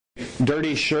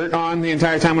dirty shirt on the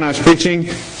entire time when I was preaching.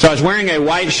 So I was wearing a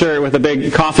white shirt with a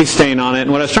big coffee stain on it.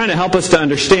 And what I was trying to help us to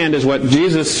understand is what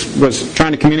Jesus was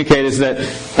trying to communicate is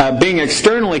that being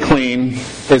externally clean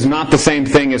is not the same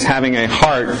thing as having a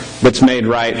heart that's made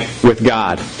right with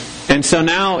God. And so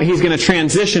now he's going to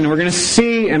transition. We're going to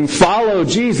see and follow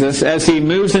Jesus as he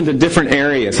moves into different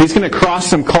areas. He's going to cross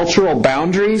some cultural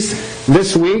boundaries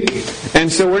this week.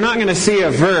 And so we're not going to see a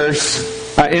verse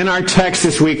in our text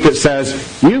this week that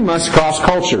says, you must cross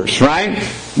cultures, right?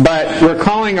 But we're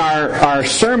calling our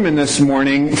sermon this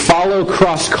morning, Follow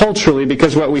Cross-Culturally,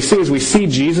 because what we see is we see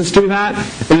Jesus do that,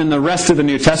 and then the rest of the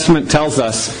New Testament tells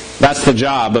us that's the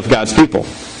job of God's people,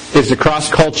 is to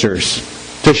cross cultures,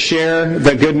 to share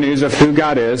the good news of who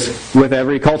God is with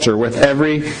every culture, with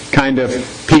every kind of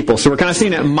people. So we're kind of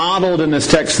seeing it modeled in this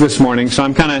text this morning. So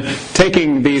I'm kind of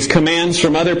taking these commands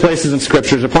from other places in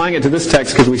Scriptures, applying it to this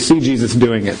text because we see Jesus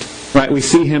doing it. Right? We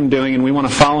see Him doing, and we want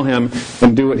to follow Him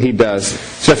and do what He does.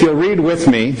 So if you'll read with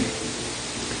me,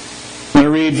 I'm going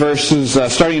to read verses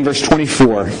starting in verse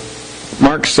 24.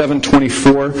 Mark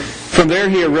 7:24. From there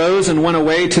he arose and went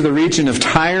away to the region of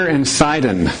Tyre and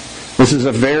Sidon. This is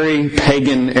a very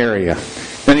pagan area.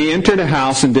 And he entered a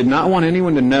house and did not want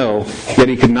anyone to know, yet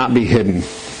he could not be hidden.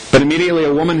 But immediately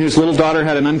a woman whose little daughter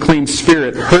had an unclean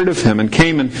spirit heard of him and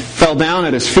came and fell down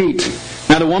at his feet.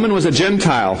 Now the woman was a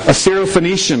Gentile, a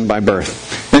Syrophoenician by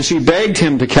birth. And she begged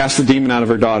him to cast the demon out of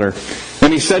her daughter.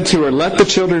 And he said to her, let the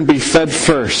children be fed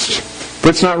first, for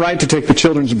it's not right to take the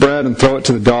children's bread and throw it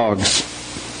to the dogs.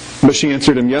 But she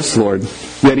answered him, yes, Lord,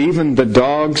 yet even the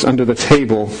dogs under the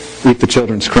table eat the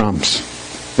children's crumbs.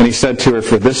 And he said to her,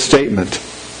 for this statement,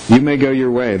 you may go your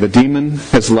way. The demon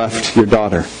has left your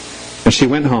daughter. And she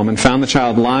went home and found the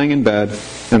child lying in bed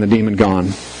and the demon gone.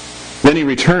 Then he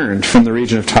returned from the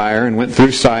region of Tyre and went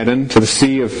through Sidon to the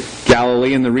Sea of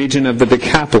Galilee in the region of the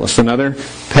Decapolis, another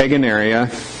pagan area.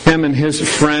 Him and his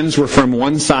friends were from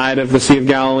one side of the Sea of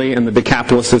Galilee, and the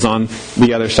Decapolis is on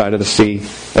the other side of the Sea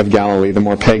of Galilee, the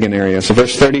more pagan area. So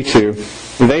verse 32,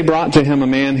 they brought to him a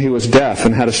man who was deaf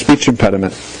and had a speech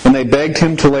impediment, and they begged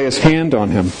him to lay his hand on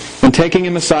him. And taking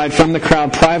him aside from the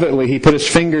crowd privately, he put his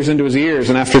fingers into his ears,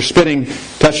 and after spitting,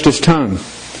 touched his tongue,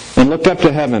 and looked up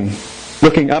to heaven.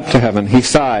 Looking up to heaven, he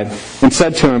sighed and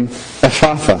said to him,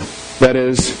 Ephphatha, that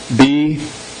is, be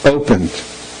opened.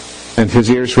 And his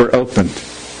ears were opened.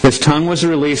 His tongue was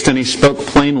released and he spoke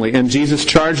plainly. And Jesus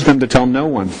charged them to tell no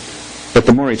one. But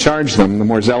the more he charged them, the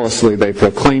more zealously they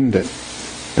proclaimed it.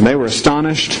 And they were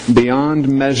astonished beyond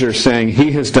measure, saying,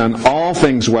 he has done all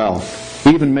things well.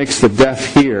 He even makes the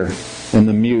deaf hear and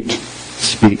the mute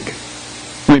speak.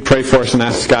 Let me pray for us and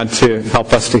ask God to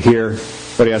help us to hear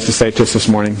what He has to say to us this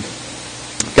morning.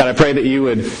 God, I pray that You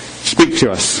would speak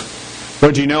to us.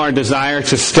 Lord, You know our desire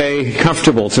to stay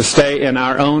comfortable, to stay in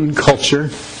our own culture.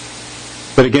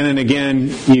 But again and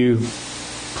again, You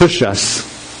push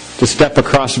us to step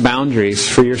across boundaries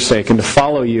for Your sake and to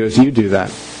follow You as You do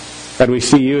that. God, we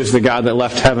see You as the God that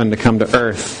left heaven to come to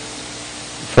earth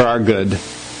for our good.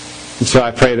 And so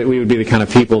I pray that we would be the kind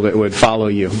of people that would follow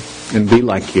You and be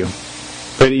like You.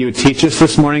 Pray that You would teach us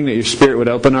this morning, that Your Spirit would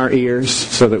open our ears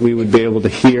so that we would be able to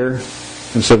hear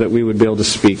and so that we would be able to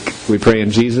speak. We pray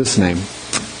in Jesus' name.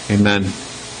 Amen.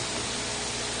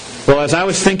 Well, as I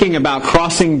was thinking about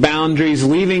crossing boundaries,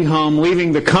 leaving home,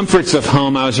 leaving the comforts of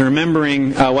home, I was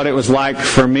remembering what it was like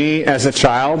for me as a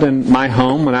child in my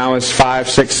home when I was 5,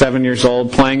 6, 7 years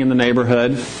old, playing in the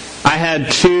neighborhood. I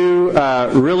had two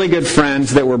really good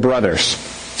friends that were brothers.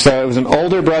 So it was an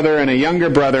older brother and a younger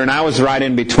brother, and I was right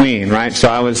in between, right? So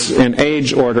I was in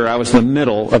age order. I was the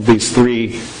middle of these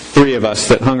three of us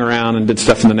that hung around and did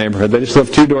stuff in the neighborhood. They just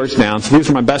lived 2 doors down. So these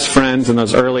were my best friends in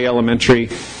those early elementary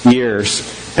years.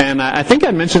 And I think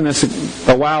I'd mentioned this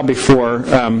a while before,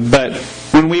 but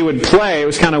when we would play, it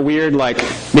was kind of weird. Like,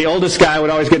 the oldest guy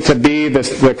would always get to be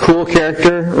the cool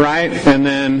character, right? And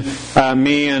then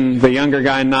me and the younger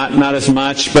guy, not as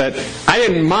much. But I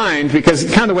didn't mind, because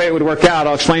kind of the way it would work out,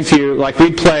 I'll explain to you, like,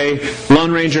 we'd play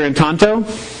Lone Ranger and Tonto,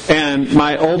 and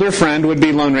my older friend would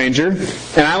be Lone Ranger,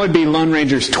 and I would be Lone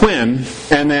Ranger's twin,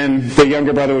 and then the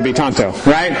younger brother would be Tonto,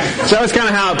 right? So that was kind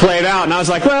of how it played out, and I was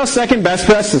like, well, second best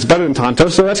is better than Tonto,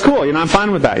 so that's cool, I'm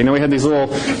fine with that. We had these little,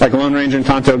 like, Lone Ranger and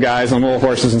Tonto guys on little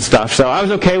horses and stuff, so I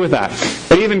was okay with that.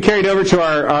 It even carried over to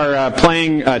our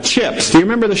playing Chips. Do you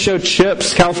remember the show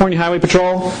Chips, California Highway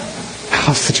Patrol?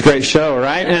 Oh, such a great show,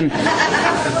 right?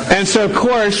 And so, of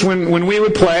course, when we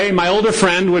would play, my older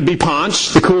friend would be Ponch,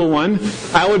 the cool one.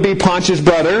 I would be Ponch's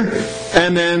brother.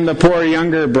 And then the poor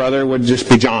younger brother would just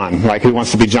be John, like who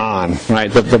wants to be John,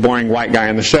 right? The boring white guy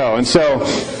in the show. And so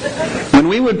when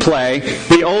we would play,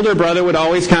 the older brother would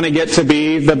always kind of get to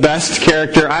be the best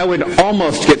character. I would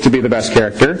almost get to be the best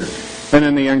character. And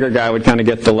then the younger guy would kind of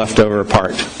get the leftover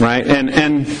part, right?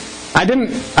 And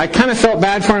I kind of felt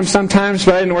bad for him sometimes,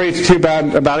 but I didn't worry too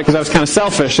bad about it because I was kind of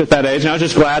selfish at that age, and I was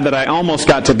just glad that I almost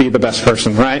got to be the best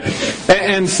person, right?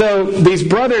 And so these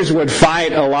brothers would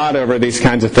fight a lot over these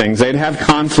kinds of things. They'd have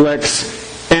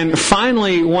conflicts, and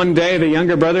finally one day the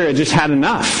younger brother had just had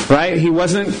enough, right? He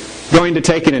wasn't going to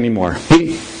take it anymore.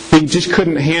 He just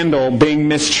couldn't handle being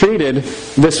mistreated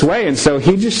this way, and so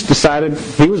he just decided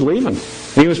he was leaving.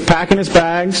 He was packing his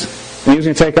bags, and he was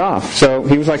going to take off. So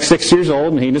he was like 6 years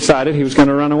old, and he decided he was going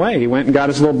to run away. He went and got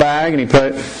his little bag, and he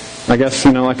put, I guess,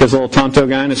 like his little Tonto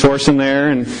guy and his horse in there,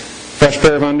 and fresh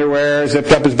pair of underwear,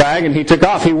 zipped up his bag, and he took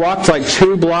off. He walked like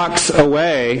 2 blocks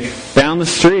away down the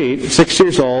street, 6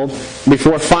 years old,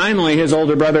 before finally his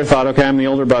older brother thought, okay, I'm the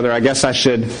older brother. I guess I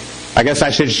should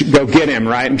go get him,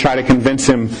 right, and try to convince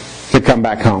him to come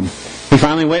back home. He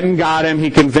finally went and got him. He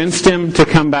convinced him to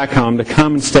come back home, to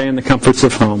come and stay in the comforts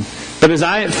of home. But as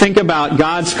I think about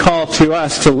God's call to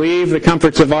us to leave the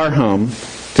comforts of our home,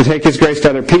 to take His grace to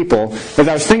other people, as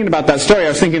I was thinking about that story, I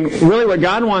was thinking, really what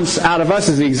God wants out of us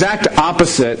is the exact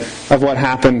opposite of what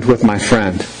happened with my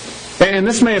friend. And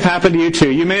this may have happened to you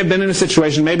too. You may have been in a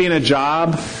situation, maybe in a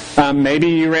job, maybe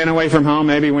you ran away from home,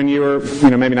 maybe when you were,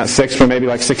 maybe not 6, but maybe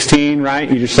like 16, right?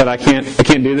 You just said, I can't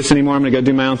do this anymore, I'm going to go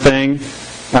do my own thing.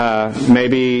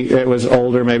 Maybe it was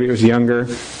older, maybe it was younger.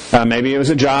 Maybe it was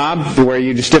a job where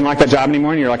you just didn't like that job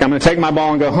anymore, and you're like, I'm going to take my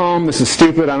ball and go home. This is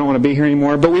stupid. I don't want to be here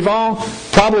anymore. But we've all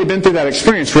probably been through that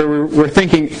experience where we're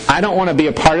thinking, I don't want to be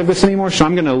a part of this anymore, so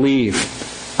I'm going to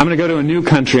leave. I'm going to go to a new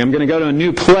country. I'm going to go to a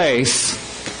new place.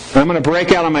 And I'm going to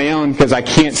break out on my own because I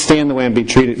can't stand the way I'm being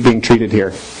treated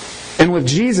here. And with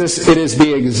Jesus, it is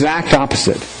the exact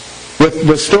opposite. With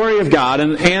the story of God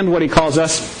and what He calls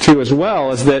us to as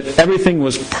well is that everything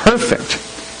was perfect.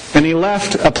 And He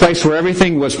left a place where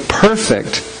everything was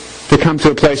perfect to come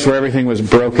to a place where everything was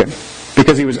broken.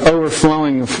 Because He was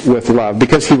overflowing with love.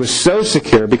 Because He was so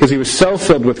secure. Because He was so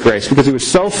filled with grace. Because He was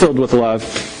so filled with love.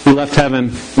 He left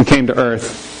heaven and came to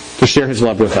earth to share His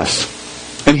love with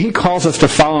us. And He calls us to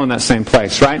follow in that same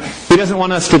place, right? He doesn't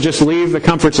want us to just leave the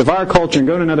comforts of our culture and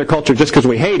go to another culture just because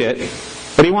we hate it.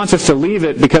 But He wants us to leave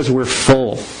it because we're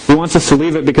full. He wants us to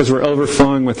leave it because we're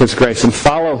overflowing with His grace and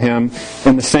follow Him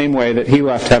in the same way that He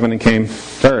left heaven and came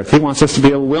to earth. He wants us to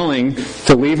be willing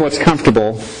to leave what's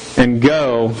comfortable and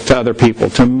go to other people,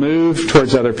 to move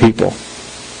towards other people.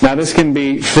 Now this can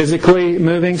be physically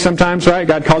moving sometimes, right?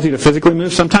 God calls you to physically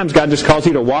move. Sometimes God just calls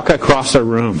you to walk across a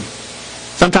room.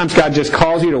 Sometimes God just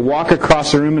calls you to walk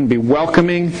across a room and be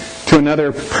welcoming to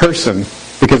another person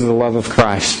because of the love of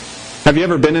Christ. Have you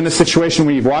ever been in a situation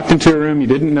where you've walked into a room, you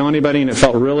didn't know anybody, and it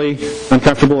felt really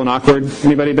uncomfortable and awkward?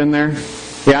 Anybody been there?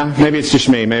 Yeah? Maybe it's just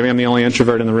me. Maybe I'm the only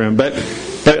introvert in the room. But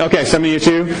okay, some of you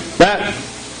too.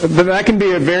 That can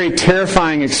be a very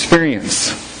terrifying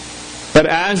experience. But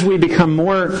as we become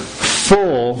more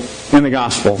full in the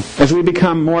gospel, as we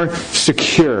become more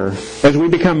secure, as we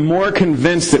become more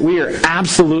convinced that we are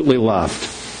absolutely loved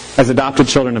as adopted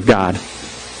children of God,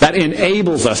 that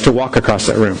enables us to walk across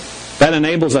that room. That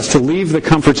enables us to leave the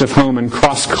comforts of home and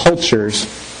cross cultures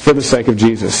for the sake of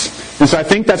Jesus. And so I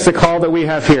think that's the call that we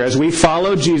have here. As we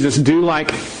follow Jesus, do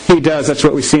like He does. That's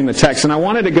what we see in the text. And I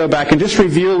wanted to go back and just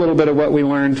review a little bit of what we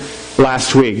learned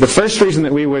last week. The first reason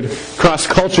that we would cross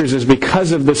cultures is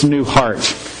because of this new heart.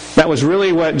 That was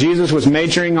really what Jesus was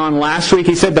majoring on last week.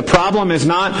 He said the problem is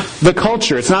not the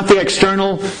culture. It's not the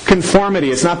external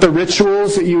conformity. It's not the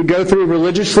rituals that you go through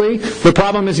religiously. The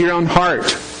problem is your own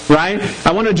heart. Right?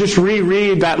 I want to just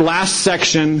reread that last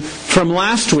section from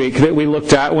last week that we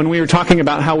looked at when we were talking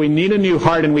about how we need a new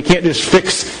heart and we can't just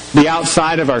fix the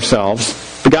outside of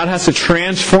ourselves. But God has to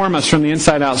transform us from the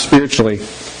inside out spiritually.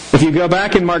 If you go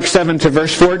back in Mark 7 to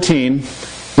verse 14,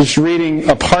 just reading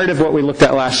a part of what we looked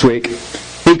at last week,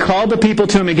 He called the people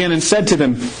to Him again and said to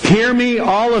them, "Hear me,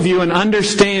 all of you, and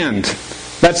understand."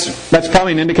 That's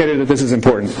probably an indicator that this is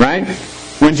important, right?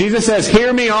 When Jesus says,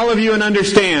 "Hear me, all of you, and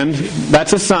understand,"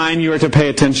 that's a sign you are to pay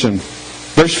attention.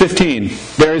 Verse 15,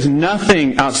 "There is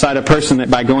nothing outside a person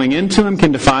that by going into him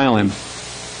can defile him.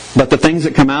 But the things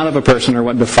that come out of a person are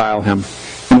what defile him."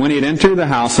 And when He had entered the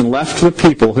house and left the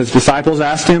people, His disciples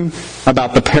asked Him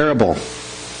about the parable.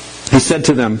 He said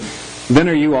to them, "Then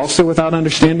are you also without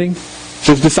understanding?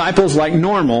 So his disciples, like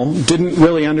normal, didn't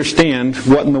really understand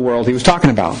what in the world he was talking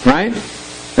about, right?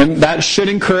 And that should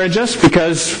encourage us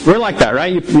because we're like that,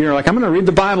 right? You're like, I'm going to read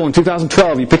the Bible in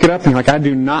 2012. You pick it up and you're like, I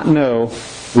do not know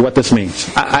what this means.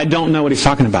 I don't know what he's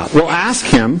talking about. Well, ask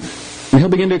him and he'll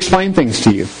begin to explain things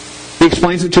to you. He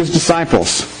explains it to his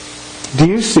disciples. Do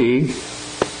you see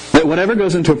that whatever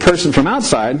goes into a person from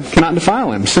outside cannot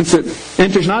defile him, since it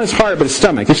enters not his heart but his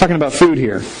stomach? He's talking about food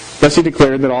here. Thus he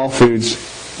declared that all foods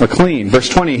are clean. Verse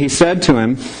 20, he said to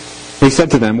them,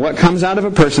 what comes out of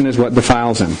a person is what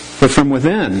defiles him. For from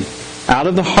within, out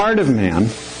of the heart of man,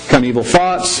 come evil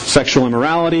thoughts, sexual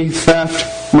immorality,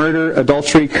 theft, murder,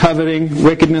 adultery, coveting,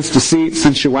 wickedness, deceit,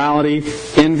 sensuality,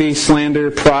 envy, slander,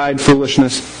 pride,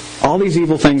 foolishness. All these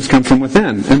evil things come from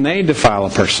within, and they defile a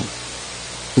person.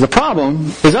 The problem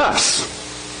is us.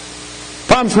 The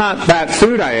problem's not that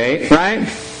food I ate, right?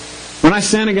 When I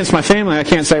sin against my family, I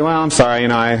can't say, well, I'm sorry,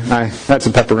 I had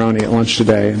some pepperoni at lunch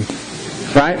today.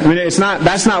 Right? I mean,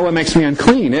 that's not what makes me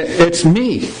unclean. It's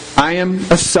me. I am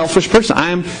a selfish person.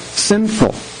 I am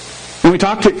sinful. And we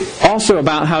talked also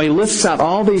about how he lists out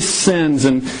all these sins,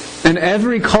 and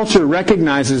every culture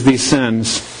recognizes these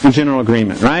sins in general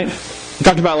agreement, right? We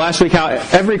talked about last week how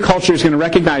every culture is going to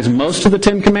recognize most of the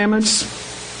Ten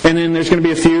Commandments, and then there's going to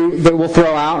be a few that we'll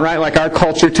throw out, right? Like our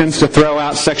culture tends to throw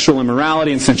out sexual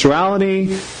immorality and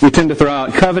sensuality. We tend to throw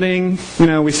out coveting.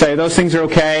 We say those things are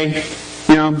okay.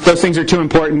 Those things are too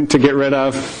important to get rid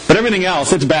of. But everything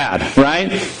else, it's bad,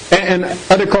 right? And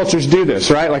other cultures do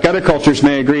this, right? Like other cultures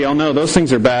may agree, oh no, those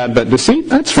things are bad, but deceit,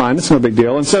 that's fine, that's no big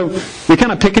deal. And so we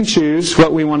kind of pick and choose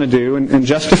what we want to do and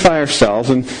justify ourselves.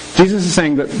 And Jesus is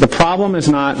saying that the problem is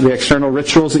not the external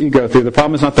rituals that you go through. The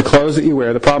problem is not the clothes that you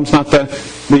wear. The problem is not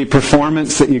the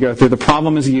performance that you go through. The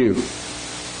problem is you.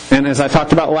 And as I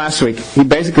talked about last week, he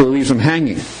basically leaves them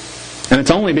hanging. And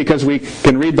it's only because we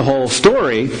can read the whole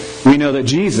story, we know that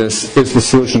Jesus is the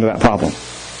solution to that problem.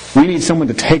 We need someone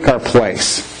to take our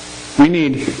place. We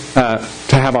need to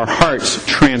have our hearts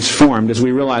transformed as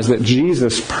we realize that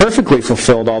Jesus perfectly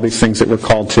fulfilled all these things that we're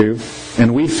called to,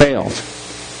 and we failed.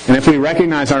 And if we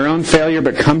recognize our own failure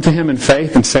but come to Him in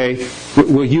faith and say,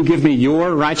 will you give me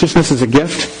your righteousness as a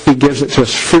gift? He gives it to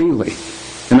us freely.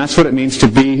 And that's what it means to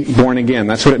be born again.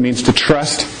 That's what it means to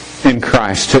trust in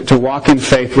Christ, to walk in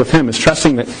faith with Him, is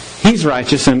trusting that He's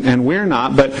righteous and we're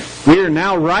not, but we are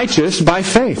now righteous by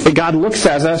faith. That God looks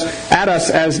at us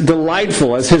as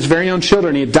delightful, as His very own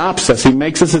children. He adopts us. He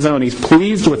makes us His own. He's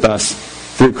pleased with us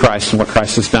through Christ and what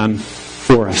Christ has done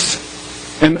for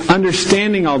us. And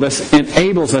understanding all this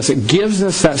enables us, it gives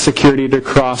us that security to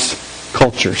cross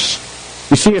cultures.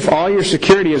 You see, if all your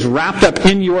security is wrapped up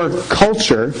in your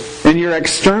culture, in your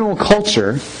external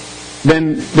culture,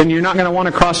 then you're not going to want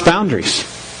to cross boundaries.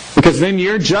 Because then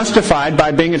you're justified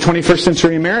by being a 21st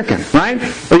century American, right?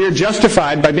 Or you're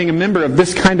justified by being a member of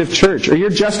this kind of church. Or you're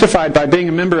justified by being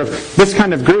a member of this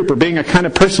kind of group. Or being a kind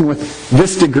of person with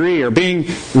this degree. Or being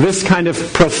this kind of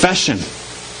profession.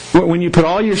 When you put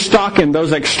all your stock in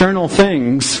those external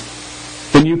things,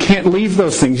 then you can't leave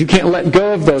those things. You can't let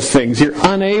go of those things. You're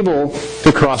unable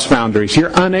to cross boundaries.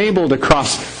 You're unable to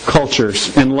cross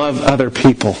cultures and love other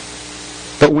people.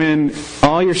 But when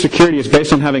all your security is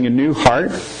based on having a new heart,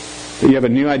 that you have a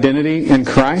new identity in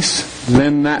Christ,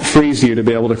 then that frees you to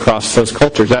be able to cross those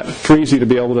cultures. That frees you to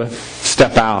be able to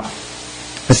step out.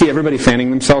 I see everybody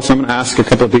fanning themselves, so I'm going to ask a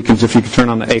couple of deacons if you could turn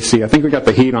on the AC. I think we got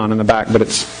the heat on in the back, but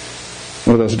it's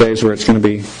one of those days where it's going to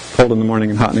be cold in the morning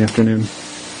and hot in the afternoon.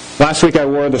 Last week I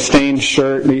wore the stained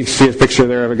shirt. You see a picture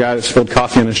there of a guy that spilled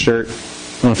coffee in his shirt.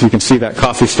 I don't know if you can see that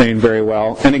coffee stain very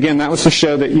well. And again, that was to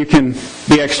show that you can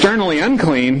be externally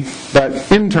unclean,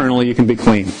 but internally you can be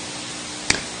clean.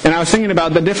 And I was thinking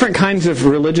about the different kinds of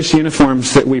religious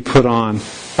uniforms that we put on.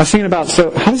 I was thinking about, so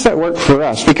how does that work for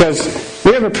us? Because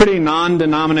we have a pretty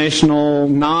non-denominational,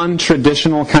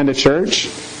 non-traditional kind of church.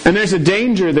 And there's a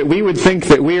danger that we would think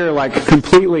that we are like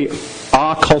completely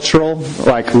acultural,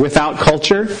 like without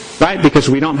culture, right? Because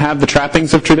we don't have the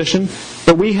trappings of tradition.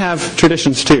 But we have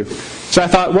traditions too. So I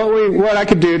thought what I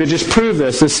could do to just prove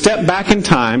this is step back in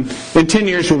time. In 10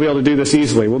 years we'll be able to do this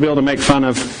easily. We'll be able to make fun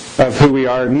of who we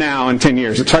are now in 10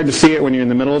 years. It's hard to see it when you're in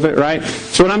the middle of it, right?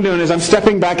 So what I'm doing is I'm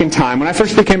stepping back in time. When I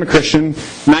first became a Christian,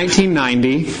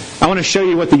 1990, I want to show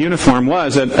you what the uniform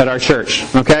was at our church.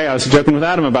 Okay? I was joking with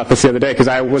Adam about this the other day because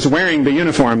I was wearing the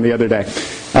uniform the other day.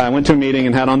 I went to a meeting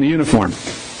and had on the uniform.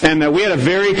 And we had a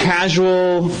very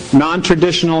casual,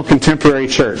 non-traditional, contemporary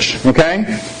church. Okay?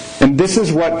 And this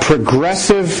is what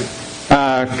progressive,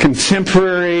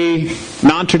 contemporary,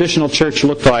 non-traditional church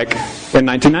looked like in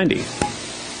 1990.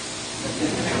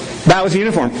 That was the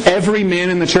uniform. Every man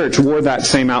in the church wore that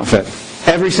same outfit.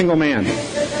 Every single man.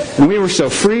 And we were so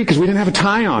free because we didn't have a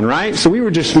tie on, right? So we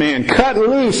were just, cut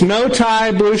loose, no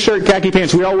tie, blue shirt, khaki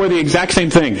pants. We all wore the exact same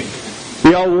thing.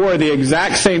 We all wore the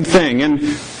exact same thing.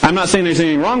 And I'm not saying there's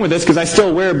anything wrong with this because I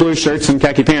still wear blue shirts and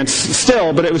khaki pants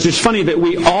still, but it was just funny that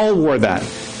we all wore that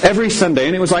every Sunday,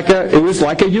 and it was like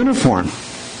a uniform.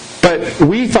 But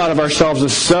we thought of ourselves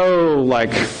as so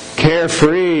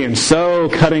carefree and so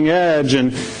cutting edge,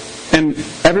 and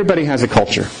everybody has a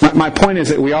culture. My point is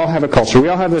that we all have a culture. We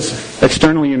all have this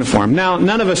external uniform. Now,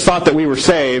 none of us thought that we were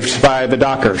saved by the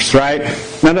Dockers, right?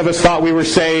 None of us thought we were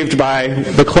saved by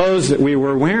the clothes that we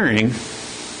were wearing.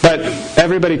 But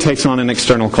everybody takes on an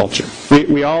external culture.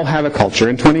 We all have a culture.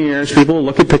 In 20 years, people will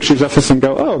look at pictures of us and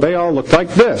go, oh, they all look like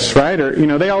this, right? Or,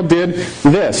 they all did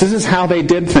this. This is how they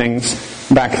did things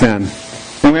back then.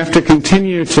 And we have to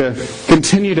continue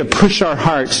to push our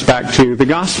hearts back to the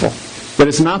gospel. But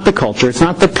it's not the culture. It's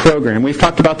not the program. We've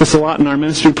talked about this a lot in our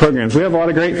ministry programs. We have a lot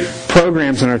of great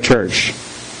programs in our church.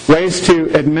 Ways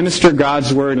to administer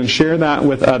God's Word and share that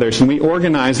with others. And we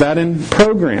organize that in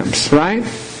programs, right?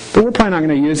 But we're probably not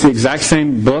going to use the exact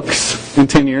same books in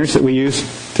 10 years that we use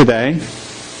today.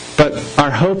 But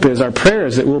our prayer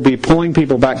is that we'll be pulling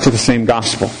people back to the same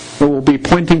gospel. That we'll be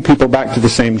pointing people back to the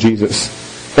same Jesus.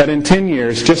 That in 10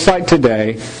 years, just like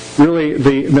today, really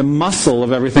the muscle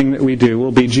of everything that we do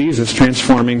will be Jesus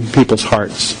transforming people's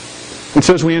hearts. And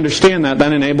so as we understand that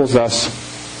enables us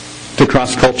to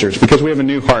cross cultures because we have a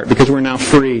new heart, because we're now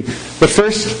free. The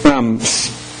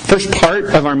first part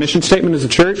of our mission statement as a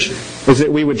church is that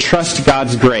we would trust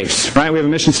God's grace, right? We have a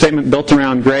mission statement built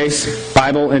around grace,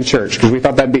 Bible, and church, because we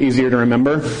thought that'd be easier to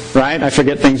remember, right? I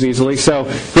forget things easily. So,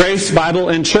 grace, Bible,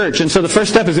 and church. And so the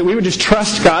first step is that we would just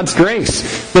trust God's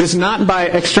grace. That it's not by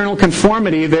external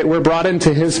conformity that we're brought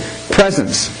into His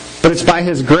presence, but it's by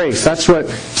His grace. That's what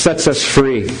sets us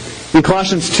free. In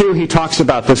Colossians 2, he talks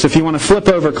about this. If you want to flip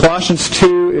over, Colossians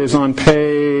 2 is on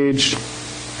page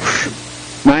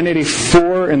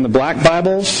 984 in the Black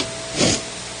Bibles.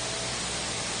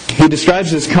 He describes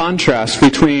this contrast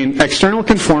between external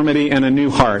conformity and a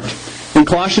new heart. In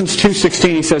Colossians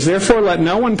 2:16 he says, "Therefore let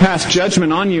no one pass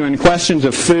judgment on you in questions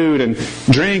of food and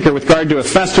drink or with regard to a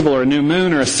festival or a new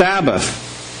moon or a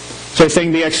Sabbath." So he's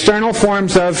saying the external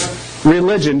forms of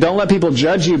religion, don't let people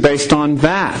judge you based on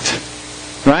that.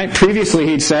 Right? Previously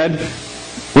he'd said,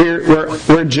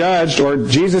 We're judged, or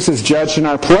Jesus is judged in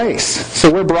our place. So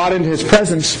we're brought into His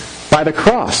presence by the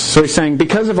cross. So he's saying,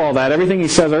 because of all that, everything he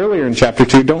says earlier in chapter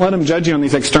 2, don't let him judge you on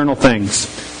these external things.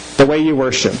 The way you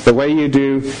worship, the way you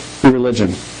do your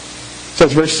religion. So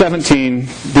it's verse 17,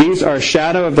 "These are a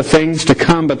shadow of the things to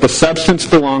come, but the substance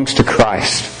belongs to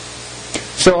Christ."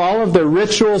 So all of the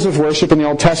rituals of worship in the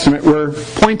Old Testament were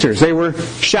pointers. They were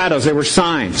shadows. They were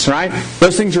signs, right?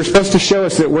 Those things were supposed to show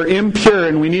us that we're impure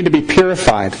and we need to be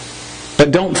purified.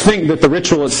 But don't think that the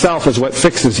ritual itself is what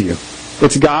fixes you.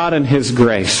 It's God and His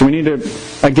grace. So we need to,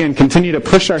 again, continue to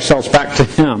push ourselves back to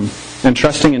Him and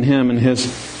trusting in Him and His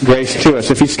grace to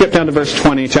us. If you skip down to verse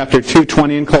 20, chapter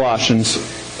 2:20 in Colossians,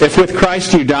 "If with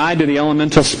Christ you died to the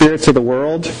elemental spirits of the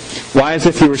world, why, as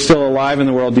if you were still alive in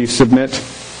the world, do you submit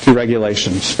to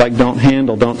regulations like don't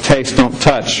handle, don't taste, don't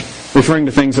touch, referring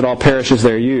to things that all perish as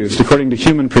they're used, according to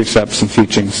human precepts and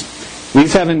teachings.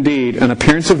 These have indeed an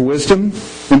appearance of wisdom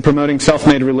in promoting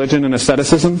self-made religion and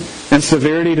asceticism and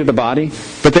severity to the body,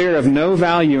 but they are of no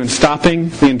value in stopping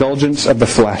the indulgence of the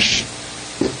flesh."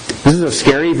 This is a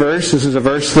scary verse. This is a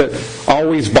verse that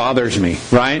always bothers me,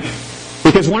 right?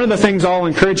 Because one of the things I'll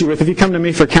encourage you with, if you come to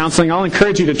me for counseling, I'll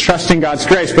encourage you to trust in God's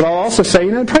grace. But I'll also say,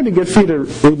 it'd probably be good for you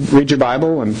to read your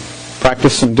Bible and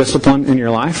practice some discipline in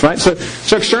your life, right? So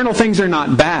external things are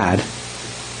not bad.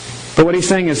 But what he's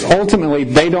saying is, ultimately,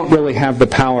 they don't really have the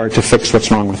power to fix what's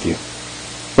wrong with you.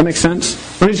 Does that make sense?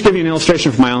 Let me just give you an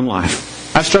illustration from my own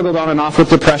life. I've struggled on and off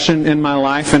with depression in my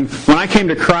life, and when I came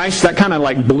to Christ, that kind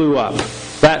of blew up.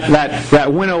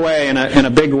 That went away in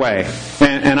a big way.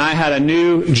 And I had a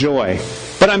new joy.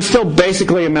 But I'm still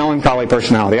basically a melancholy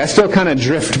personality. I still kind of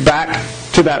drift back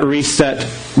to that reset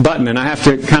button. And I have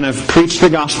to kind of preach the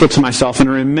gospel to myself and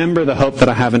remember the hope that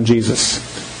I have in Jesus.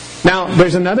 Now,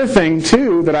 there's another thing,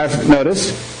 too, that I've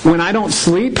noticed. When I don't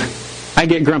sleep, I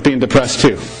get grumpy and depressed,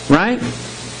 too. Right?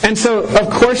 And so,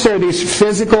 of course, there are these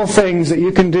physical things that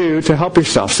you can do to help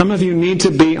yourself. Some of you need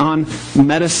to be on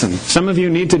medicine. Some of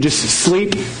you need to just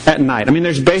sleep at night. I mean,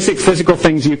 there's basic physical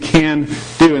things you can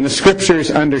do. And the Scriptures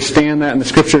understand that, and the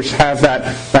Scriptures have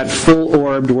that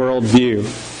full-orbed worldview.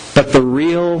 But the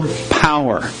real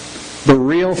power, the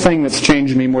real thing that's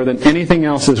changed me more than anything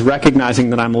else is recognizing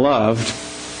that I'm loved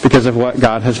because of what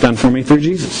God has done for me through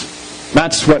Jesus.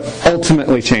 That's what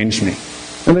ultimately changed me.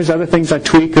 And there's other things I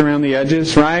tweak around the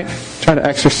edges, right? Try to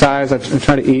exercise, I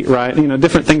try to eat right.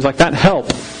 Different things like that help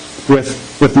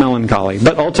with melancholy.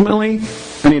 But ultimately,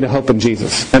 I need to hope in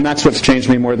Jesus. And that's what's changed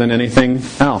me more than anything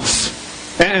else.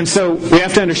 And so we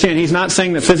have to understand, he's not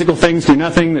saying that physical things do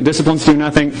nothing, that disciplines do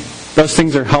nothing. Those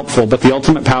things are helpful, but the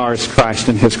ultimate power is Christ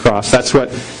and his cross. That's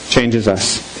what changes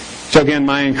us. So again,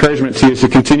 my encouragement to you is to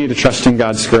continue to trust in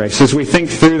God's grace. As we think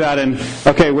through that and,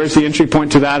 okay, where's the entry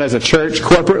point to that as a church?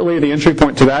 Corporately, the entry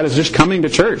point to that is just coming to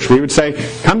church. We would say,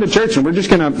 come to church, and we're just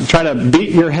going to try to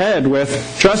beat your head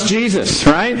with, trust Jesus,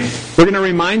 right? We're going to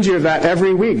remind you of that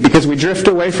every week because we drift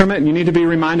away from it, and you need to be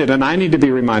reminded, and I need to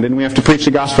be reminded, and we have to preach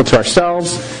the gospel to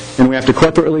ourselves, and we have to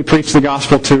corporately preach the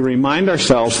gospel to remind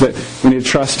ourselves that we need to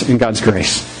trust in God's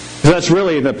grace. So that's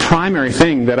really the primary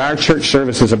thing that our church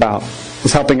service is about,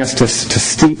 is helping us to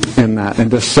steep in that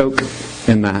and to soak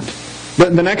in that.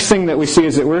 But the next thing that we see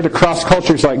is that we're to cross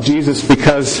cultures like Jesus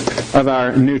because of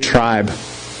our new tribe.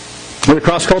 We're to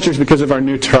cross cultures because of our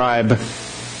new tribe.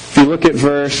 If you look at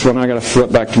verse, well, now I've got to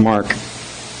flip back to Mark.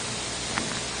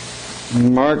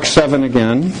 Mark 7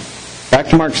 again. Back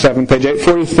to Mark 7, page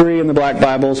 843 in the Black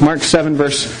Bibles. Mark 7,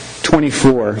 verse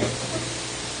 24.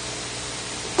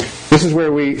 This is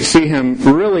where we see him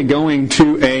really going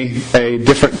to a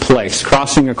different place,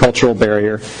 crossing a cultural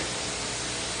barrier. It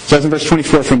says in verse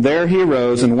 24, from there he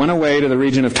arose and went away to the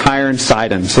region of Tyre and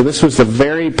Sidon. So this was the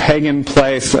very pagan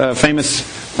place, a famous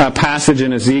passage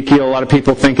in Ezekiel. A lot of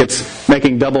people think it's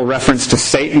making double reference to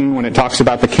Satan when it talks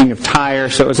about the king of Tyre.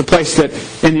 So it was a place that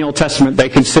in the Old Testament they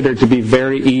considered to be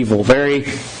very evil, very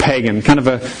pagan, kind of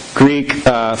a Greek,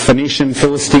 Phoenician,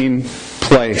 Philistine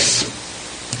place.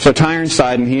 So Tyre and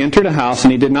Sidon, he entered a house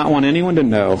and he did not want anyone to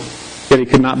know that he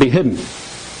could not be hidden.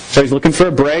 So he's looking for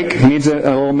a break. He needs a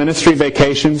little ministry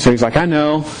vacation. So he's like, I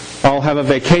know I'll have a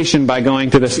vacation by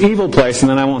going to this evil place and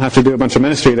then I won't have to do a bunch of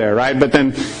ministry there, right? But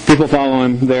then people follow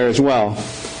him there as well.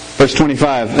 Verse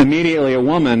 25, immediately a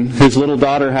woman whose little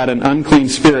daughter had an unclean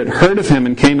spirit heard of him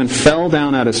and came and fell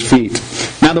down at his feet.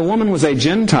 Now the woman was a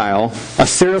Gentile, a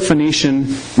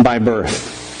Syrophoenician by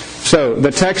birth. So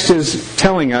the text is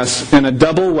telling us in a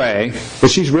double way that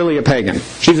she's really a pagan.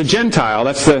 She's a Gentile.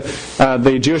 That's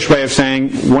the Jewish way of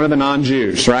saying one of the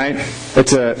non-Jews, right?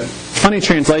 It's a funny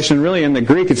translation. Really in the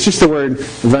Greek, it's just the word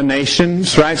the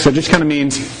nations, right? So it just kind of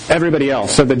means everybody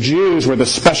else. So the Jews were the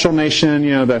special nation,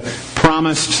 the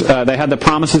promised, they had the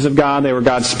promises of God. They were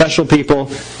God's special people.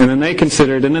 And then they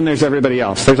considered, and then there's everybody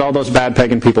else. There's all those bad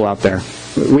pagan people out there.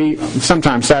 We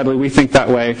sometimes, sadly, we think that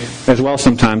way as well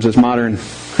sometimes as modern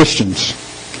Christians.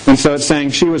 And so it's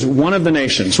saying she was one of the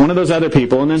nations, one of those other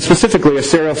people, and then specifically a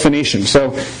Syrophoenician.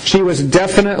 So she was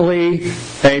definitely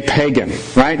a pagan,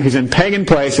 right? He's in pagan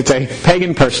place. It's a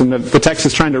pagan person. The text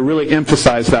is trying to really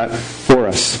emphasize that for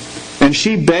us. And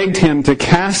she begged him to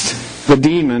cast the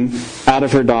demon out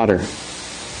of her daughter.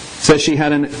 It says she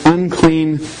had an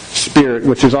unclean spirit,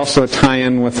 which is also a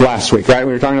tie-in with last week, right?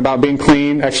 We were talking about being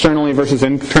clean externally versus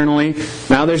internally.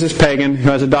 Now there's this pagan who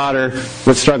has a daughter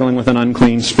that's struggling with an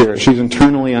unclean spirit. She's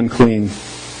internally unclean.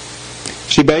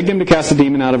 She begged him to cast the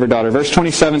demon out of her daughter. Verse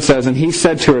 27 says, and he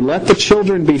said to her, let the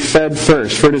children be fed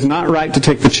first, for it is not right to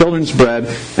take the children's bread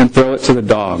and throw it to the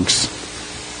dogs.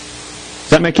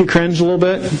 Does that make you cringe a little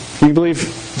bit? Can you believe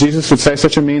Jesus would say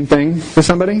such a mean thing to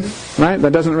somebody? Right?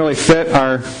 That doesn't really fit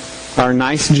our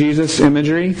nice Jesus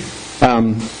imagery.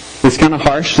 It's kind of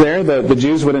harsh there. The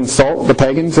Jews would insult the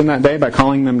pagans in that day by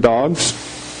calling them dogs.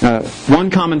 One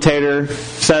commentator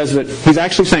says that he's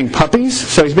actually saying puppies,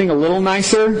 so he's being a little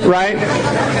nicer, right?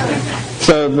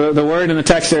 So the word in the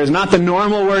text there is not the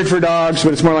normal word for dogs,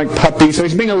 but it's more like puppy. So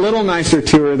he's being a little nicer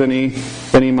to her than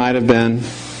he might have been.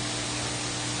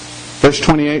 Verse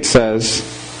 28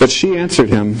 says, but she answered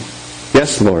him,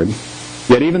 yes, Lord.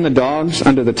 Yet even the dogs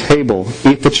under the table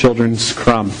eat the children's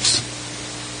crumbs.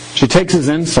 She takes his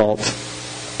insult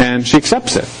and she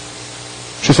accepts it.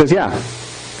 She says, yeah,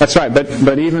 that's right,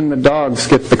 but even the dogs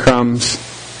get the crumbs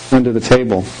under the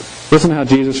table. Listen to how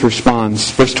Jesus responds.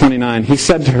 Verse 29, he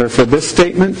said to her, for this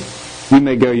statement, you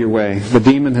may go your way. The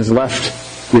demon has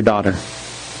left your daughter.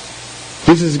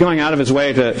 Jesus is going out of his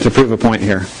way to prove a point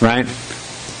here, right?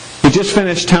 He just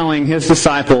finished telling his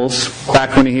disciples,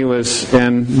 back when he was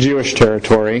in Jewish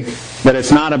territory, that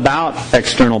it's not about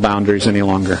external boundaries any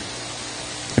longer.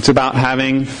 It's about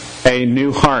having a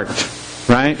new heart,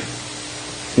 right?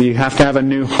 You have to have a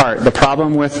new heart. The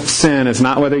problem with sin is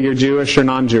not whether you're Jewish or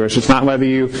non-Jewish. It's not whether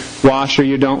you wash or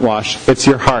you don't wash. It's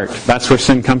your heart. That's where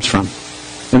sin comes from.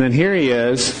 And then here he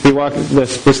is.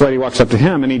 This lady walks up to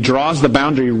him and he draws the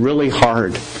boundary really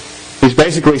hard. He's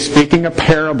basically speaking a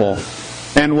parable.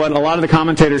 And what a lot of the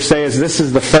commentators say is this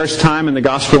is the first time in the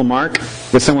Gospel of Mark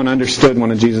that someone understood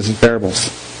one of Jesus' parables.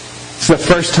 It's the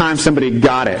first time somebody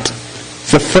got it.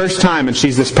 It's the first time, and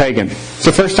she's this pagan. It's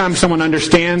the first time someone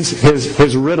understands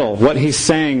his riddle, what he's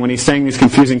saying when he's saying these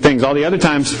confusing things. All the other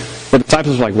times, the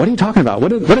disciples are like, what are you talking about? What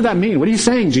did that mean? What are you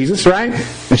saying, Jesus, right?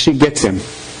 And she gets him.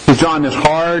 He's drawing this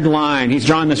hard line. He's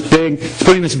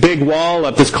putting this big wall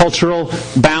up, this cultural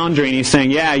boundary, and he's saying,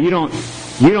 yeah, you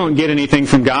don't get anything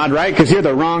from God, right? Because you're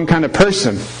the wrong kind of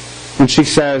person. And she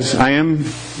says, I am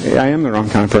the wrong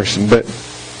kind of person, but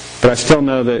I still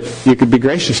know that you could be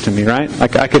gracious to me, right?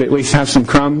 Like I could at least have some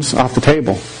crumbs off the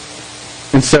table.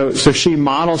 And so she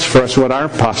models for us what our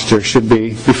posture should be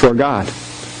before God.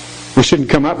 We shouldn't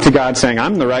come up to God saying,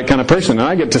 I'm the right kind of person, and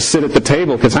I get to sit at the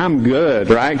table because I'm good,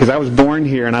 right? Because I was born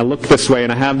here, and I look this way,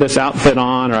 and I have this outfit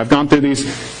on, or I've gone through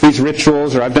these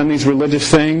rituals, or I've done these religious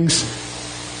things.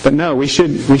 But no, we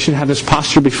should have this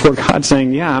posture before God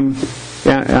saying, yeah,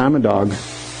 I'm a dog.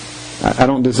 I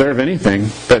don't deserve anything,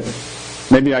 but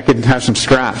maybe I could have some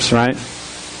scraps, right?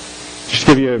 Just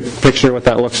to give you a picture of what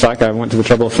that looks like. I went to the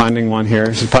trouble of finding one here.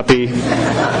 It's a puppy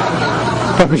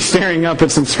staring up at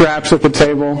some scraps at the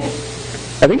table.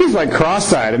 I think he's like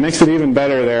cross-eyed. It makes it even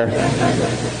better there.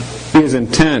 He is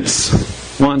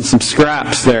intense, wanting some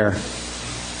scraps there.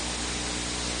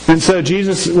 And so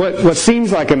Jesus, what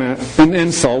seems like an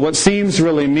insult, what seems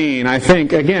really mean, I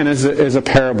think, again, is a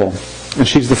parable. And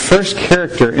she's the first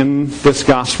character in this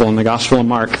gospel, in the Gospel of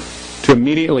Mark, to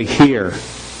immediately hear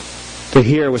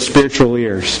with spiritual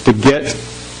ears, to get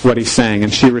what he's saying.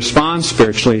 And she responds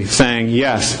spiritually, saying,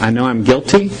 yes, I know I'm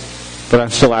guilty, but I'm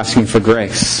still asking for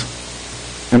grace.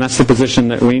 And that's the position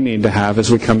that we need to have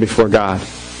as we come before God.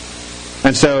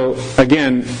 And so,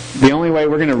 again, the only way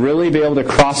we're going to really be able to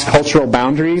cross cultural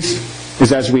boundaries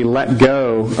is as we let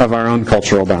go of our own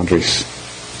cultural boundaries.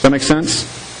 Does that make sense?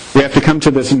 We have to come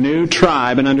to this new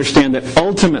tribe and understand that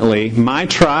ultimately my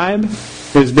tribe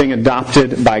is being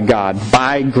adopted by God,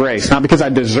 by grace. Not because I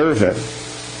deserve it.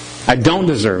 I don't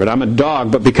deserve it. I'm a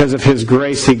dog, but because of His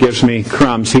grace, He gives me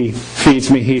crumbs. He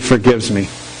feeds me. He forgives me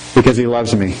because He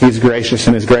loves me. He's gracious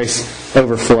and His grace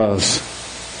overflows.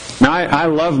 Now, I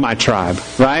love my tribe,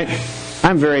 right?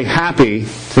 I'm very happy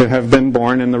to have been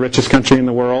born in the richest country in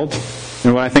the world,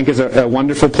 and what I think is a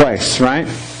wonderful place, right?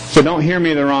 So don't hear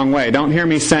me the wrong way. Don't hear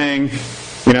me saying,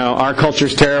 our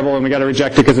culture's terrible and we got to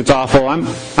reject it because it's awful. I'm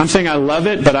saying I love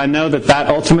it, but I know that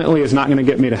ultimately is not going to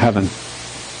get me to heaven.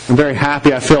 I'm very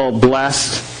happy. I feel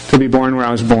blessed to be born where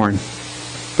I was born.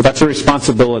 But that's a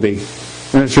responsibility.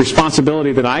 And it's a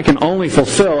responsibility that I can only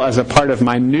fulfill as a part of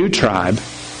my new tribe,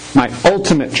 my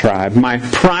ultimate tribe, my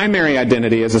primary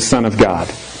identity as a son of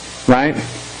God. Right?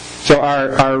 So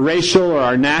our racial or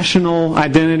our national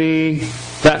identity,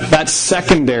 that's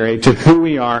secondary to who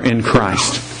we are in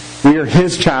Christ. We are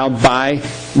His child by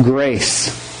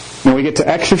grace. And we get to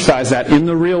exercise that in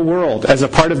the real world as a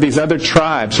part of these other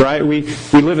tribes, right? We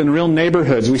live in real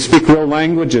neighborhoods. We speak real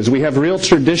languages. We have real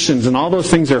traditions, and all those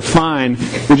things are fine.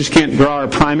 We just can't draw our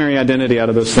primary identity out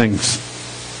of those things.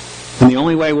 And the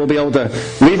only way we'll be able to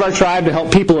leave our tribe to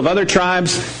help people of other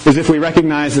tribes is if we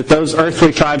recognize that those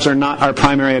earthly tribes are not our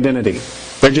primary identity.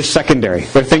 They're just secondary.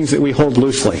 They're things that we hold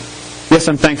loosely. Yes,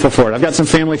 I'm thankful for it. I've got some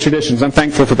family traditions. I'm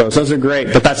thankful for those. Those are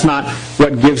great, but that's not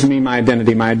what gives me my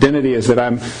identity. My identity is that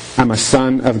I'm a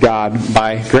son of God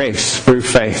by grace, through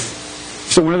faith.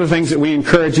 So one of the things that we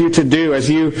encourage you to do as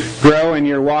you grow in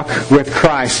your walk with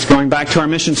Christ, going back to our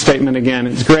mission statement again,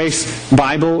 it's grace,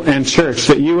 Bible, and church,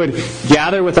 that you would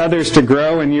gather with others to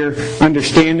grow in your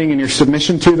understanding and your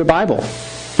submission to the Bible.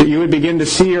 That you would begin to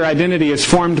see your identity as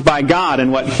formed by God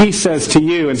and what He says to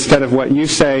you instead of what you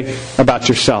say about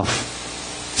yourself.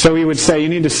 So we would say you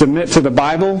need to submit to the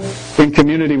Bible in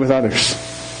community with others.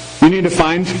 You need to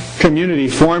find community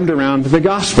formed around the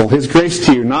gospel, His grace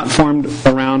to you, not formed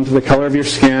around the color of your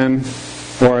skin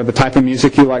or the type of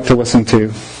music you like to listen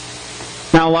to.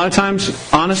 Now, a lot of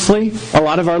times, honestly, a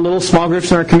lot of our little small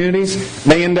groups in our communities,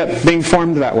 they end up being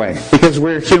formed that way because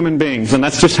we're human beings, and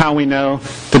that's just how we know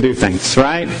to do things,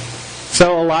 right?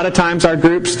 So a lot of times our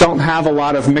groups don't have a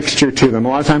lot of mixture to them. A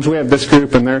lot of times we have this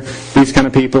group and they're these kind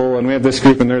of people, and we have this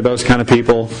group and they're those kind of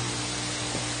people.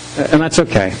 And that's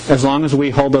okay, as long as we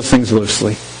hold those things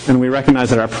loosely and we recognize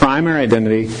that our primary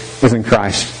identity is in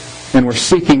Christ. And we're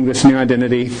seeking this new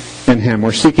identity in Him.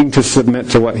 We're seeking to submit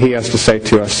to what He has to say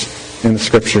to us in the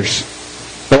Scriptures.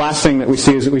 The last thing that we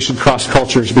see is that we should cross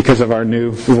cultures because of our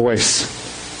new voice.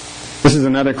 This is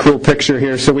another cool picture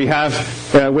here. So we have,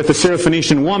 with the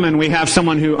Syrophoenician woman, we have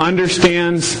someone who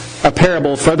understands a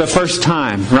parable for the first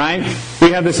time, right?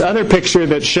 We have this other picture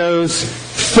that shows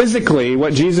physically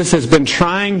what Jesus has been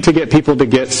trying to get people to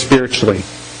get spiritually.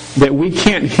 That we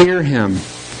can't hear Him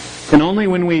And only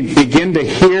when we begin to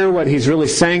hear what He's really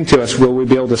saying to us will we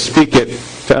be able to speak it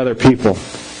to other people.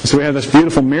 So we have this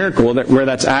beautiful miracle where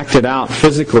that's acted out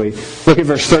physically. Look at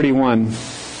verse 31.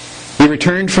 He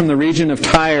returned from the region of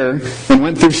Tyre and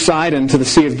went through Sidon to the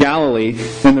Sea of Galilee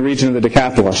in the region of the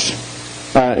Decapolis.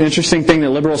 Interesting thing that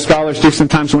liberal scholars do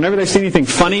sometimes. Whenever they see anything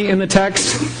funny in the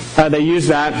text, they use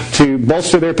that to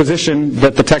bolster their position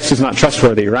that the text is not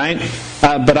trustworthy, right?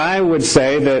 But I would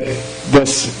say that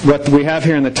what we have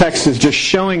here in the text is just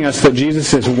showing us that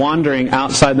Jesus is wandering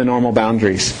outside the normal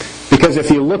boundaries. Because if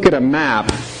you look at a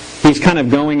map, He's kind of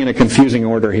going in a confusing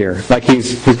order here. Like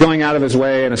he's going out of His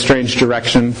way in a strange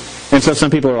direction. And so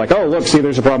some people are like, oh, look, see,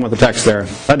 there's a problem with the text there.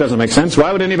 That doesn't make sense.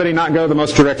 Why would anybody not go the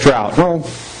most direct route? Well,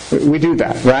 we do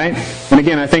that, right? And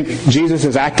again, I think Jesus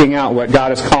is acting out what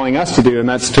God is calling us to do, and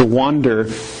that's to wander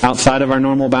outside of our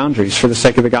normal boundaries for the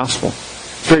sake of the gospel.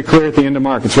 It's very clear at the end of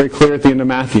Mark. It's very clear at the end of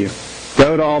Matthew.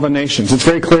 Go to all the nations. It's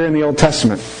very clear in the Old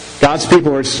Testament. God's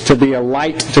people are to be a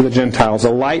light to the Gentiles, a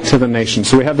light to the nations.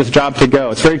 So we have this job to go.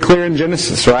 It's very clear in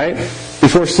Genesis, right?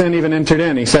 Before sin even entered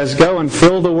in, He says, go and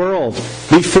fill the world.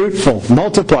 Be fruitful.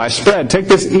 Multiply. Spread. Take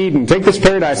this Eden. Take this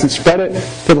paradise and spread it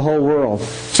to the whole world.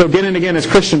 So again and again, as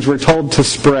Christians, we're told to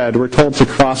spread. We're told to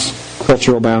cross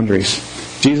cultural boundaries.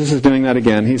 Jesus is doing that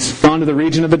again. He's gone to the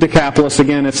region of the Decapolis.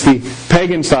 Again, it's the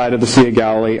pagan side of the Sea of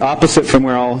Galilee, opposite from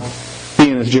where all he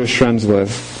and his Jewish friends live.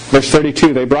 Verse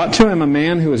 32, they brought to Him a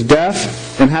man who was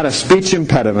deaf and had a speech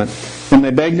impediment, and they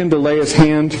begged Him to lay His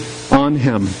hand on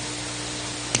him.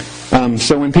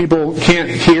 So when people can't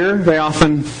hear, they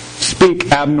often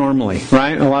speak abnormally,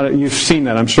 right? You've seen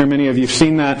that. I'm sure many of you have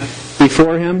seen that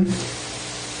before Him.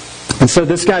 And so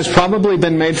this guy's probably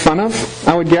been made fun of,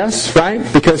 I would guess, right?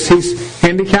 Because he's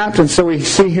handicapped. And so we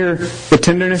see here the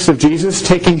tenderness of Jesus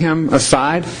taking him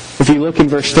aside. If you look in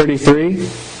verse 33,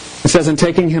 it says, and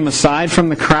taking him aside from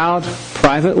the crowd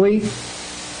privately,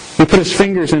 He put His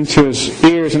fingers into his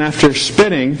ears, and after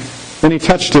spitting, then He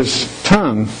touched his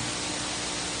tongue.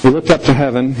 He looked up to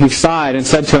heaven, He sighed and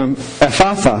said to him,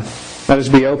 Ephphatha, that is,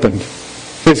 be opened.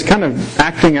 He's kind of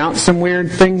acting out some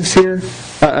weird things here.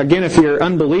 Again, if you're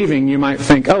unbelieving, you might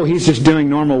think, oh, He's just doing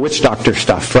normal witch doctor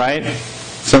stuff, right?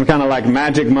 Some kind of like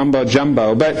magic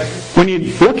mumbo-jumbo. But when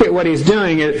you look at what He's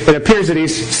doing, it appears that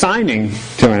He's signing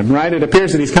to him, right? It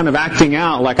appears that He's kind of acting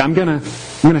out like, I'm gonna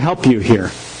help you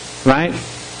here, right?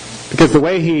 Because the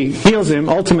way He heals him,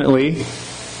 ultimately,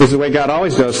 is the way God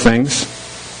always does things.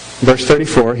 Verse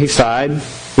 34, He sighed,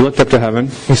 He looked up to heaven,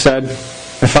 He said,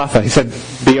 Ephphatha, He said,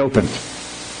 be opened.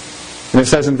 And it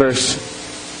says in verse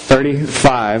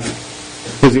 35,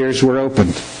 His ears were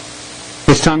opened.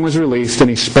 His tongue was released and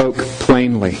He spoke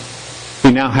plainly.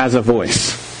 He now has a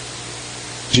voice.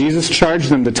 Jesus charged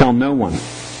them to tell no one.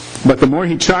 But the more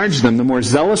He charged them, the more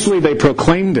zealously they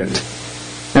proclaimed it.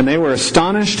 And they were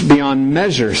astonished beyond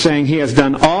measure, saying, He has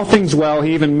done all things well.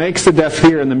 He even makes the deaf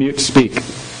hear and the mute speak.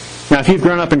 Now, if you've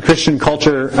grown up in Christian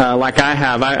culture like I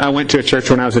have, I went to a church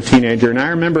when I was a teenager, and I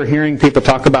remember hearing people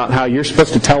talk about how you're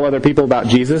supposed to tell other people about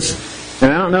Jesus.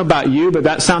 And I don't know about you, but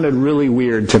that sounded really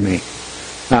weird to me.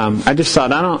 I just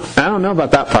thought, I don't know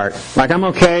about that part. Like, I'm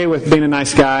okay with being a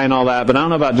nice guy and all that, but I don't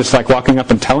know about just like walking up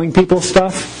and telling people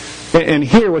stuff. And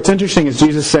here, what's interesting is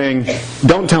Jesus saying,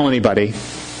 don't tell anybody,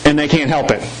 and they can't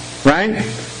help it, right?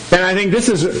 And I think this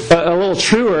is a little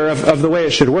truer of the way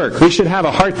it should work. We should have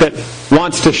a heart that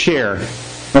wants to share,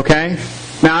 okay?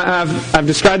 Now, I've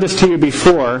described this to you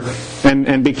before,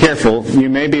 and be careful. You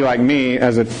may be like me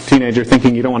as a teenager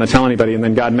thinking you don't want to tell anybody, and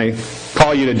then God may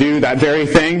call you to do that very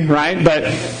thing, right? But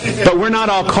we're not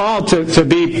all called to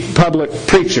be public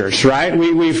preachers, right?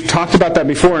 We've talked about that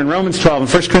before in Romans 12 and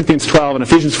 1 Corinthians 12 and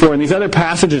Ephesians 4 and these other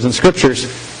passages in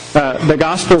Scriptures. The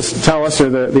Gospels tell us, or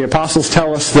the Apostles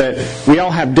tell us, that we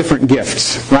all have different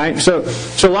gifts, right? So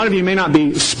a lot of you may not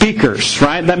be speakers,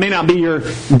 right? That may not be your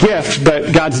gift,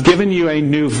 but God's given you a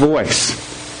new voice.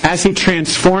 As He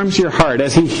transforms your heart,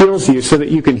 as He heals you so that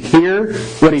you can hear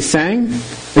what He's saying,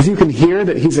 as you can hear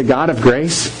that He's a God of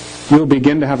grace, you'll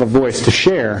begin to have a voice to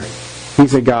share.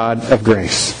 He's a God of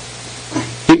grace.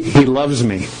 He loves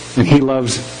me, and He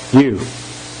loves you.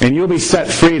 And you'll be set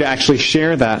free to actually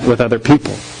share that with other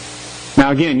people.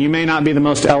 Now again, you may not be the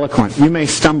most eloquent. You may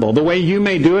stumble. The way you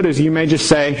may do it is you may just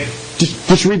say,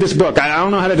 just read this book. I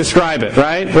don't know how to describe it,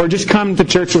 right? Or just come to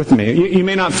church with me. You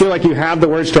may not feel like you have the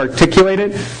words to articulate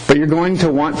it, but you're going to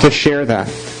want to share that.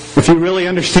 If you really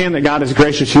understand that God is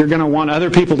gracious, you're going to want other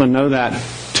people to know that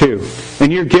too.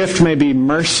 And your gift may be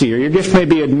mercy, or your gift may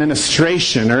be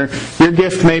administration, or your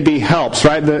gift may be helps,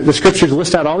 right? The Scriptures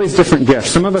list out all these different gifts.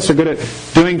 Some of us are good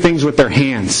at doing things with their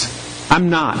hands. I'm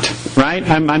not, right?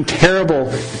 I'm terrible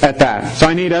at that. So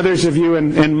I need others of you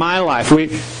in my life.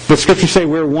 The scriptures say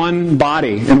we're one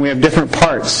body and we have different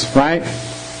parts, right?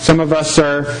 Some of us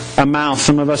are a mouth,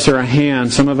 some of us are a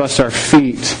hand, some of us are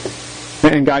feet.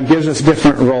 And God gives us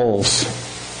different roles.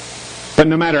 But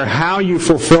no matter how you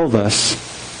fulfill this,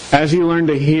 as you learn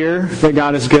to hear that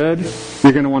God is good,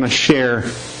 you're going to want to share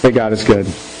that God is good.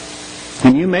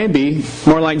 And you may be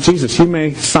more like Jesus. You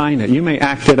may sign it. You may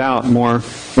act it out more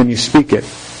when you speak it,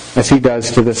 as He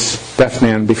does to this deaf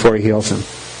man before He heals him.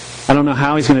 I don't know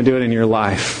how He's going to do it in your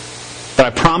life, but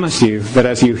I promise you that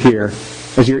as you hear,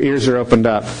 as your ears are opened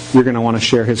up, you're going to want to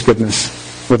share His goodness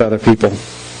with other people.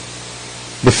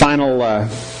 The final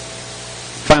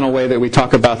way that we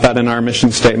talk about that in our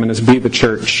mission statement is be the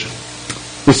church.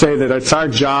 We say that it's our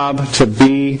job to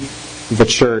be the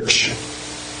church.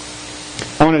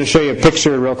 I wanted to show you a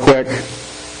picture real quick.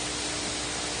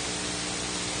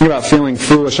 Think about feeling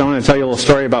foolish. I want to tell you a little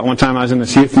story about one time I was in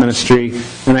this youth ministry,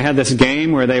 and they had this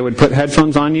game where they would put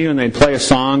headphones on you and they'd play a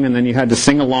song and then you had to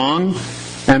sing along.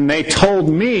 And they told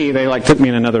me, they took me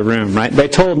in another room, right? They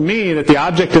told me that the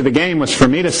object of the game was for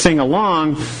me to sing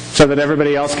along so that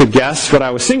everybody else could guess what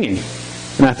I was singing.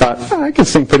 And I thought, I can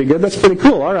sing pretty good. That's pretty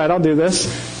cool. All right, I'll do this.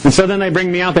 And so then they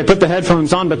bring me out. They put the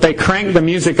headphones on, but they crank the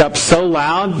music up so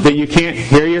loud that you can't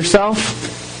hear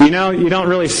yourself. You know, you don't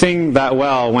really sing that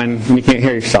well when you can't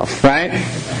hear yourself, right?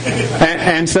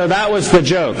 And so that was the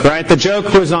joke, right? The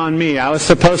joke was on me. I was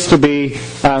supposed to be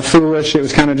foolish. It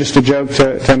was kind of just a joke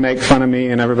to make fun of me,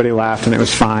 and everybody laughed, and it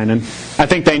was fine. And I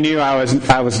think they knew I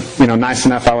was nice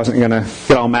enough. I wasn't going to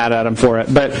get all mad at them for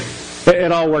it, but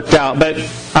it all worked out. But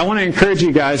I want to encourage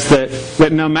you guys that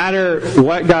no matter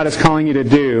what God is calling you to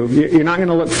do, you're not going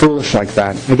to look foolish like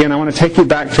that. Again, I want to take you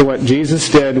back to what Jesus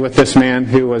did with this man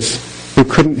who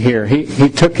couldn't hear. He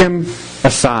took him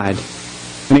aside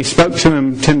and He spoke to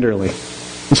him tenderly.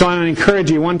 And so I want to encourage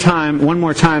you one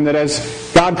more time, that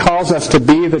as God calls us to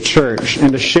be the church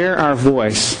and to share our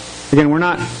voice, again, we're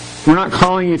not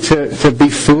calling you to be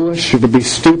foolish or to be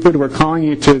stupid. We're calling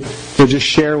you to just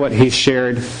share what He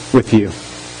shared with you.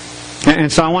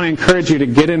 And so I want to encourage you to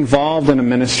get involved in a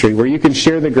ministry where you can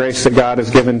share the grace that God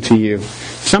has given to you.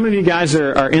 Some of you guys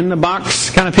are in the box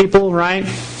kind of people, right?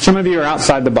 Some of you are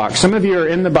outside the box. Some of you are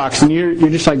in the box and you're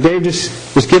just like, Dave,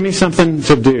 just give me something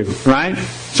to do, right?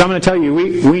 So I'm going to tell you,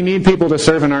 we need people to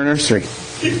serve in our nursery.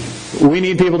 We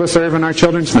need people to serve in our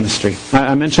children's ministry.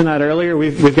 I mentioned that earlier.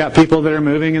 We've got people that are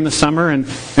moving in the summer,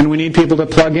 and we need people to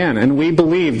plug in. And we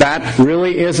believe that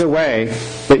really is a way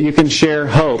that you can share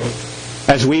hope.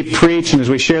 As we preach and as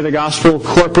we share the gospel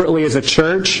corporately as a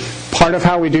church, part of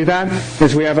how we do that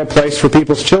is we have a place for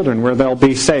people's children where they'll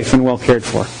be safe and well cared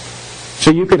for.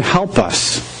 So you could help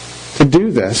us to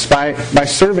do this by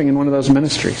serving in one of those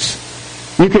ministries.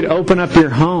 You could open up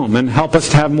your home and help us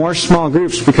to have more small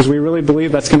groups, because we really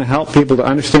believe that's going to help people to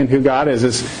understand who God is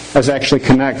as actually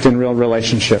connect in real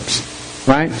relationships.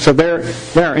 Right? So there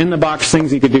are in-the-box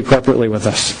things you could do corporately with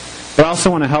us. But I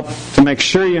also want to help to make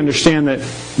sure you understand that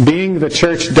being the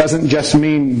church doesn't just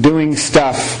mean doing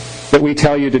stuff that we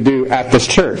tell you to do at this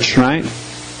church, right?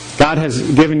 God has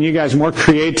given you guys more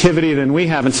creativity than we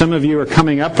have, and some of you are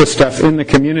coming up with stuff in the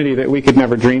community that we could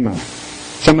never dream of.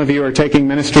 Some of you are taking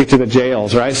ministry to the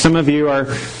jails, right? Some of you are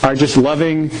just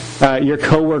loving your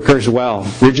coworkers well.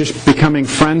 You're just becoming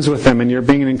friends with them, and you're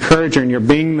being an encourager, and you're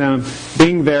being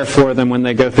there for them when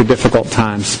they go through difficult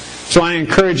times. So I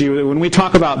encourage you that when we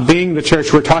talk about being the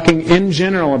church, we're talking in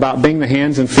general about being the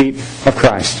hands and feet of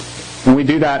Christ. And we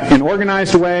do that in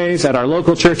organized ways at our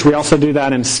local church. We also do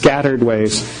that in scattered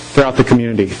ways throughout the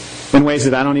community, in ways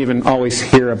that I don't even always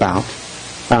hear about.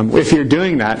 If you're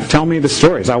doing that, tell me the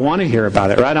stories. I want to hear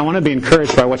about it, right? I want to be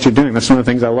encouraged by what you're doing. That's one of the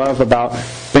things I love about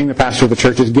being the pastor of the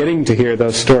church, is getting to hear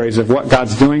those stories of what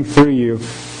God's doing through you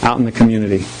out in the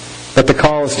community. But the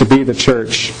call is to be the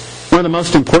church. One of the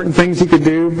most important things you could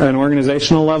do at an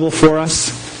organizational level for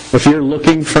us, if you're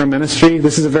looking for a ministry,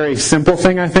 this is a very simple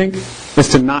thing, I think, is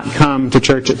to not come to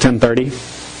church at 10:30.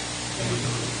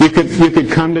 You could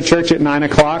come to church at 9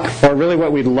 o'clock, or really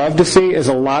what we'd love to see is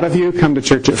a lot of you come to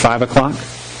church at 5 o'clock.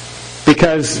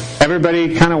 Because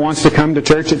everybody kind of wants to come to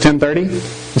church at 10:30.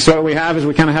 So what we have is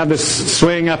we kind of have this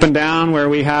swing up and down where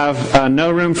we have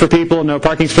no room for people, no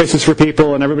parking spaces for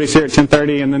people, and everybody's here at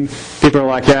 10:30, and then people are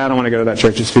like, yeah, I don't want to go to that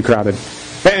church, it's too crowded.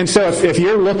 And so if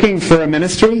you're looking for a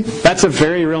ministry, that's a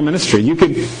very real ministry. You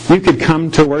could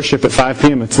come to worship at 5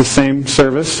 p.m. It's the same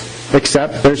service,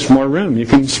 except there's more room. You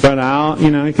can spread out,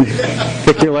 you can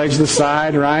kick your legs to the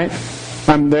side, right?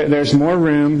 There's more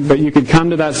room, but you could come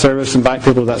to that service, invite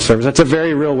people to that service. That's a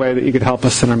very real way that you could help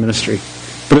us in our ministry.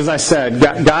 But as I said,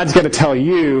 God's going to tell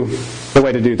you the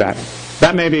way to do that.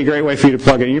 That may be a great way for you to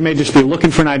plug in. You may just be looking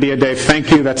for an idea. Dave,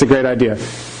 thank you. That's a great idea.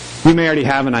 You may already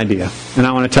have an idea. And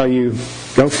I want to tell you,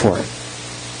 go for it.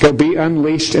 Go be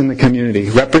unleashed in the community.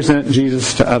 Represent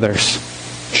Jesus to others.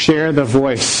 Share the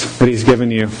voice that He's given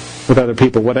you with other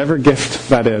people. Whatever gift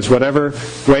that is, whatever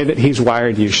way that He's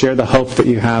wired you, share the hope that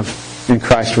you have in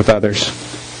Christ with others.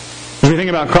 As we think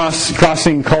about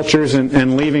crossing cultures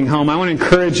and leaving home, I want to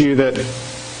encourage you that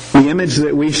the image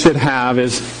that we should have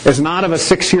is not of a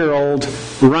 6-year-old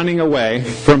running away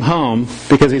from home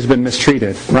because he's been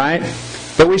mistreated, right?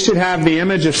 But we should have the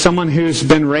image of someone who's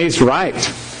been raised right,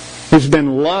 who's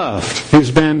been loved, who's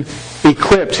been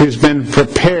equipped, who's been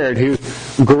prepared, who's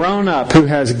grown up, who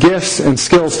has gifts and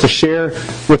skills to share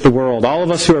with the world. All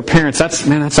of us who are parents,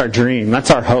 that's our dream.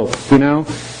 That's our hope,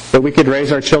 that we could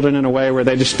raise our children in a way where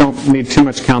they just don't need too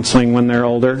much counseling when they're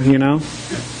older,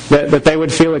 That they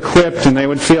would feel equipped and they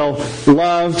would feel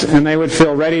loved and they would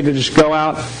feel ready to just go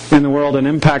out in the world and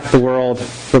impact the world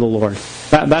for the Lord.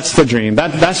 That's the dream.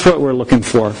 That's what we're looking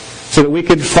for. So that we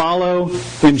could follow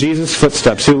in Jesus'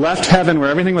 footsteps, who left heaven where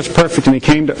everything was perfect and He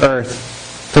came to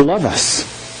earth to love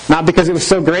us. Not because it was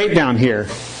so great down here,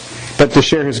 but to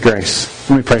share His grace.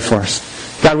 Let me pray for us.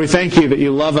 God, we thank You that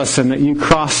You love us and that You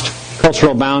crossed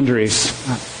cultural boundaries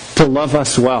to love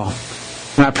us well.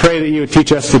 And I pray that You would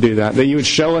teach us to do that You would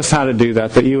show us how to do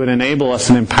that You would enable us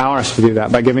and empower us to do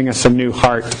that by giving us a new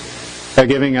heart, by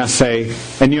giving us a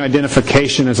new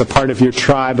identification as a part of Your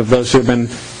tribe of those who have been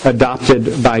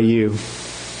adopted by You.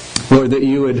 Lord, that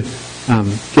You would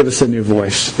give us a new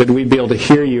voice, that we'd be able to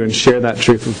hear You and share that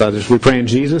truth with others. We pray in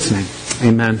Jesus' name.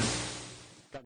 Amen.